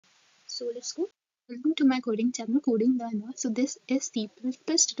So let's go. Welcome to my coding channel, Coding Learner. So this is the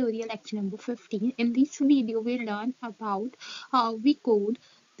tutorial lecture number 15. In this video, we learn about how we code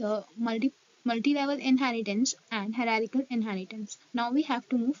the multi-level inheritance and hierarchical inheritance. Now we have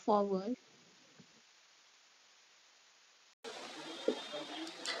to move forward.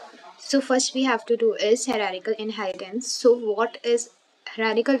 So first we have to do is hierarchical inheritance. So what is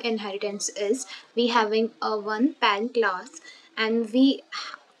hierarchical inheritance is we having a one parent class and we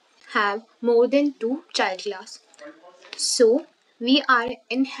have more than two child class. So we are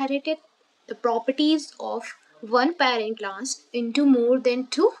inherited the properties of one parent class into more than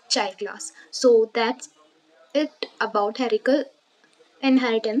two child class. So that's it about hierarchical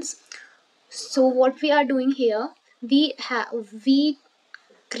inheritance. So what we are doing here, we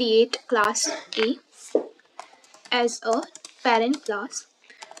create class A as a parent class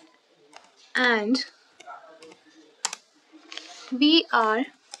and we are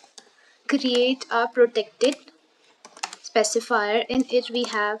create a protected specifier. In it we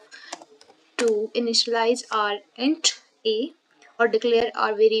have to initialize our int a or declare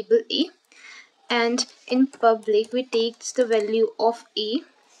our variable a, and in public we take the value of a,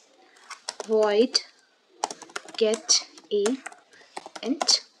 void get a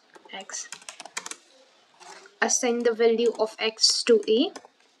int x, assign the value of x to a.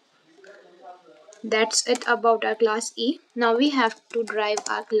 That's it about our class E. Now we have to drive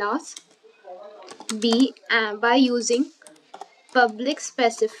our class B by using public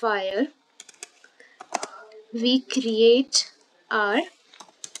specifier. We create our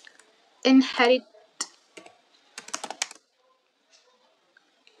inherit.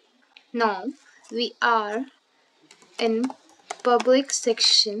 Now we are in public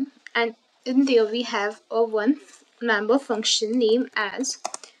section and in there we have a one member function named as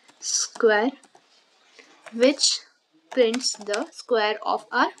square, which prints the square of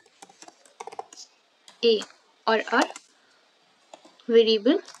our a or our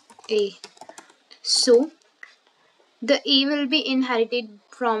variable a. So the a will be inherited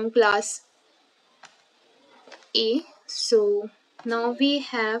from class A. So now we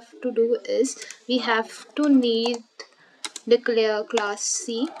have to do is we have to need declare class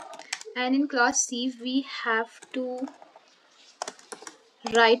C, and in class C we have to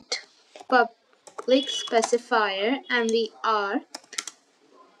write public specifier and we are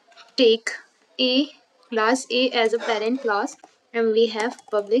take A class A as a parent class and we have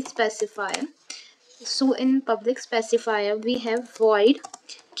public specifier. So in public specifier we have void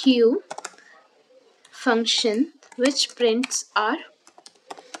q function which prints our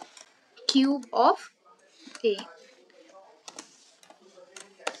cube of A.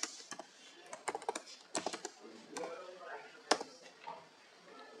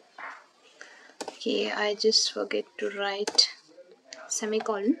 Okay, I just forget to write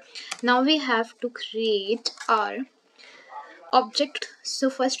semicolon. Now we have to create our object. So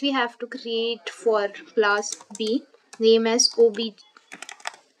first we have to create for class B name as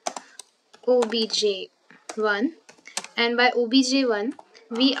obj1, and by obj1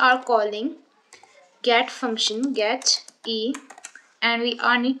 we are calling get function get e, and we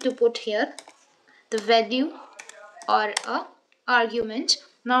are need to put here the value or a argument.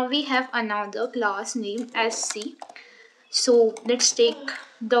 Now we have another class name as C. So let's take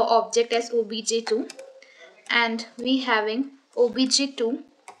the object as obj2 and we having obj2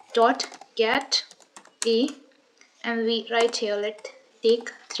 dot get a, and we right here let take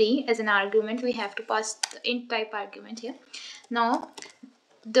 3 as an argument. We have to pass the int type argument here. Now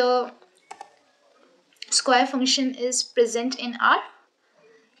the square function is present in our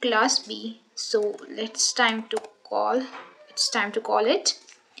class B, so it's time to call it.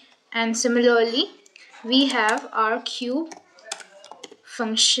 And similarly we have our cube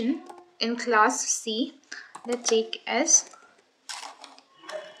function in class C. Let's take as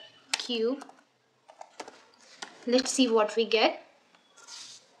cube. Let's see what we get.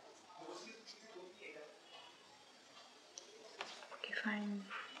 Okay, fine.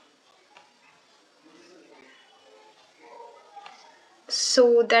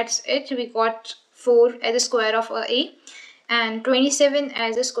 So that's it. We got 4 as a square of a and 27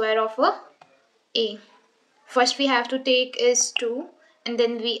 as a square of a. First we have to take is 2 and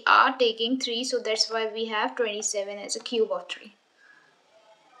then we are taking 3, so that's why we have 27 as a cube of 3.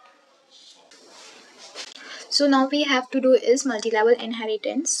 So now we have to do is multi-level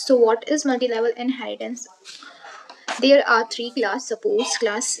inheritance. So what is multi-level inheritance? There are 3 classes, suppose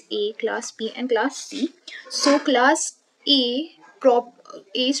class A, class B and class C. So class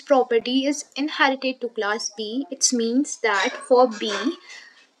A's property is inherited to class B. It means that for B,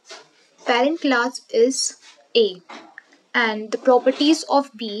 parent class is A and the properties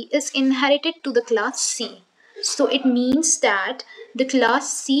of B is inherited to the class C. So it means that the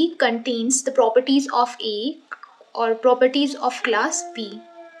class C contains the properties of A or properties of class B.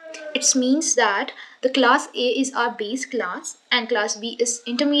 It means that the class A is our base class and class B is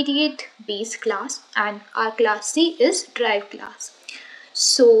intermediate base class and our class C is derived class.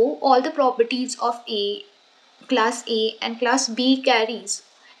 So all the properties of class A and class B carries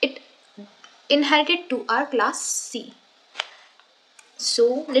it inherited to our class C.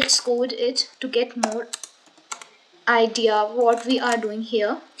 So let's code it to get more idea what we are doing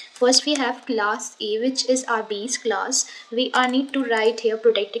here. First we have class A, which is our base class. We are need to write here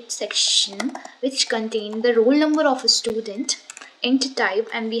protected section which contain the roll number of a student, int type,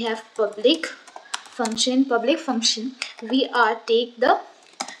 and we have public function. In public function we are take the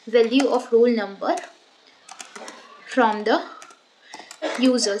value of roll number from the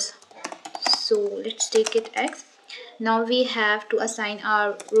users. So let's take it x. Now we have to assign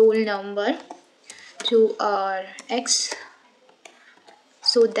our roll number to our x.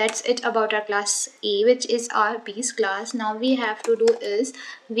 So that's it about our class A, which is our base class. Now we have to do is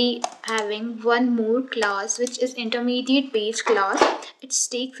we having one more class which is intermediate base class. It's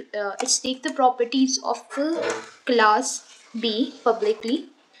take the properties of class B publicly,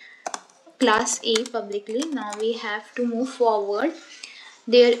 class A publicly. Now we have to move forward.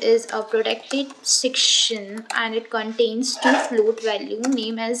 There is a protected section and it contains two float value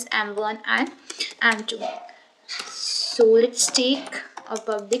name as m1 and m2. So let's take a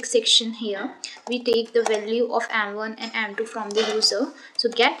public section here. We take the value of m1 and m2 from the user. So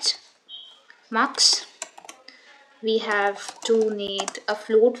get marks. We have to need a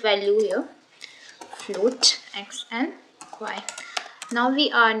float value here. Float x and y. Now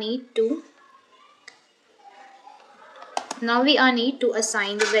we are need to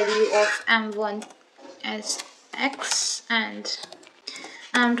assign the value of m1 as x and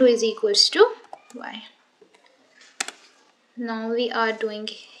m2 is equals to y. Now we are doing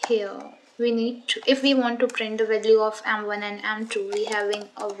here, we need to, if we want to print the value of m1 and m2, we having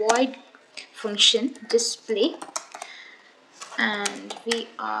a void function display, and we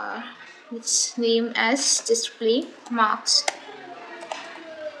are, let's name as display marks.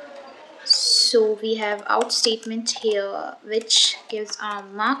 So we have out statement here which gives our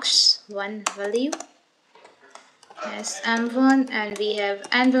marks one value as m1, and we have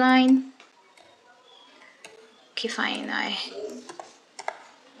end line. Okay, fine, I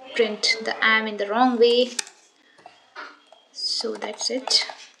print the m in the wrong way, so that's it.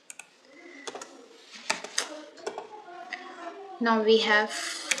 Now we have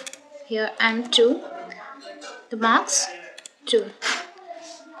here m2, the marks 2.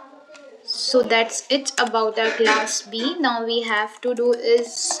 So that's it about our class B. Now we have to do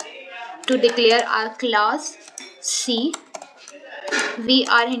is to declare our class C. We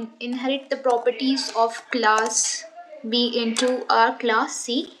are inherit the properties of class B into our class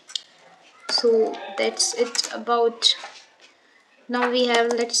C. So that's it about. Now we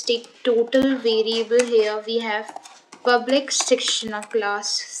have, let's take total variable here. We have public section of class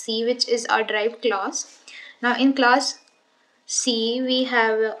C, which is our derived class. Now in class C we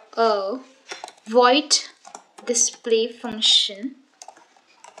have a void display function.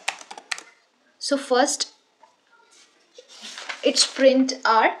 So first it's print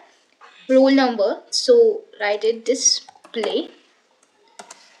our roll number, so write it display,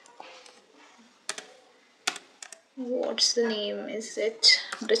 what's the name, is it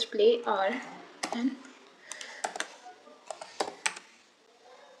display r, and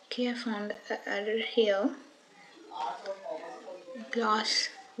okay, I found an error here. Class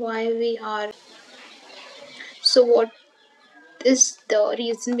why we are, so what is the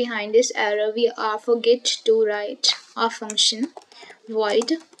reason behind this error? We are forget to write our function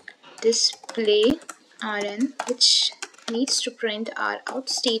void display rn, which needs to print our out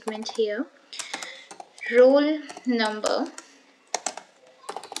statement here, roll number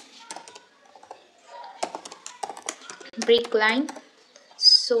break line.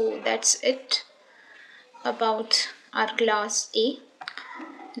 So that's it about our class A.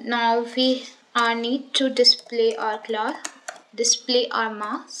 Now we are need to display our class, display our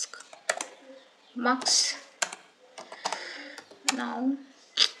marks. Now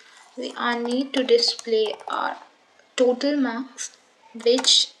we are need to display our total marks,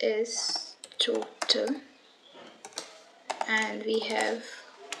 which is total, and we have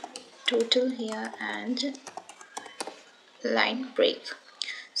total here and line break.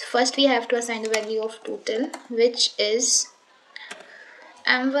 So first we have to assign the value of total, which is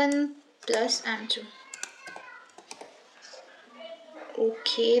m1 plus m2.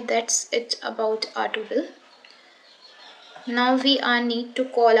 Okay, that's it about our total. Now we are need to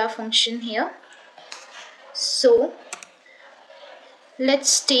call our function here. So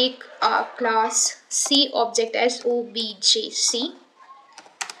let's take our class C object as objc.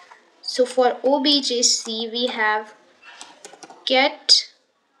 So for objc we have get,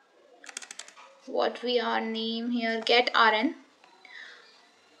 what we are name here, get rn.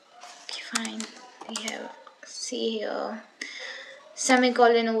 Okay, fine. We have C here,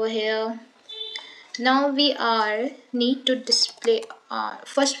 semicolon over here. Now we are need to display,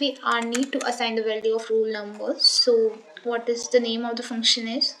 first we are need to assign the value of roll number. So what is the name of the function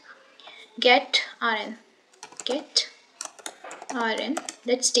is get rn. Get rn,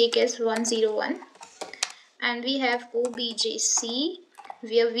 let's take as 101, and we have objc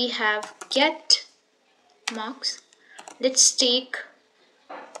where we have get marks. Let's take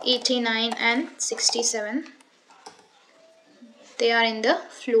 89 and 67, they are in the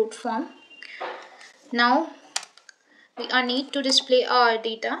float form. Now we are need to display our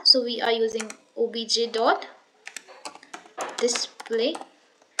data, so we are using obj dot display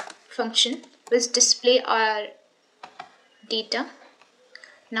function which display our data.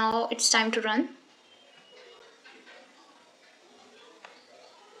 Now it's time to run.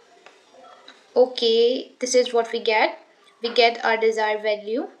 Okay, this is what we get. We get our desired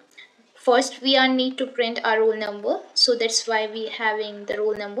value. First we are need to print our roll number, so that's why we having the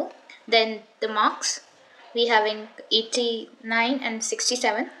roll number. Then the marks, we having 89 and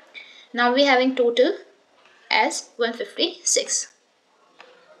 67. Now we having total as 156.